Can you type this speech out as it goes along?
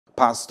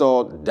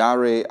Pastor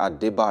Dare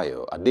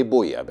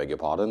Adeboye, I beg your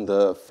pardon,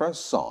 the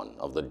first son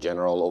of the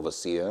General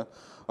Overseer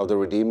of the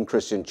Redeemed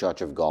Christian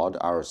Church of God,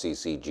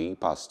 RCCG,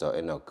 Pastor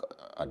Enoch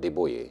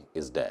Adeboye,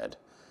 is dead.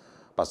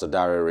 Pastor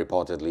Dare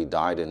reportedly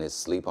died in his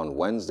sleep on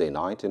Wednesday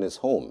night in his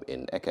home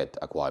in Eket,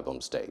 Akwa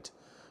Ibom State.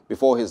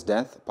 Before his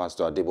death,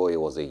 Pastor Adeboye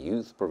was a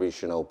youth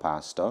provisional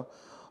pastor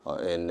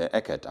in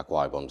Eket,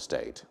 Akwa Ibom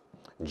State.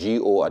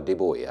 G.O.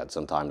 Adeboye had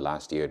sometime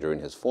last year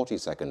during his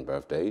 42nd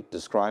birthday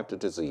described the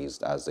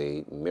deceased as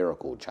a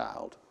miracle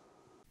child.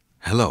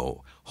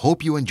 Hello,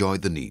 hope you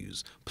enjoyed the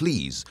news.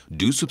 Please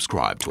do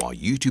subscribe to our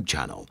YouTube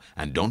channel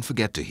and don't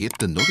forget to hit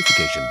the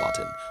notification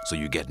button so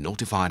you get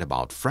notified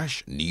about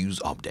fresh news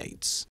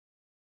updates.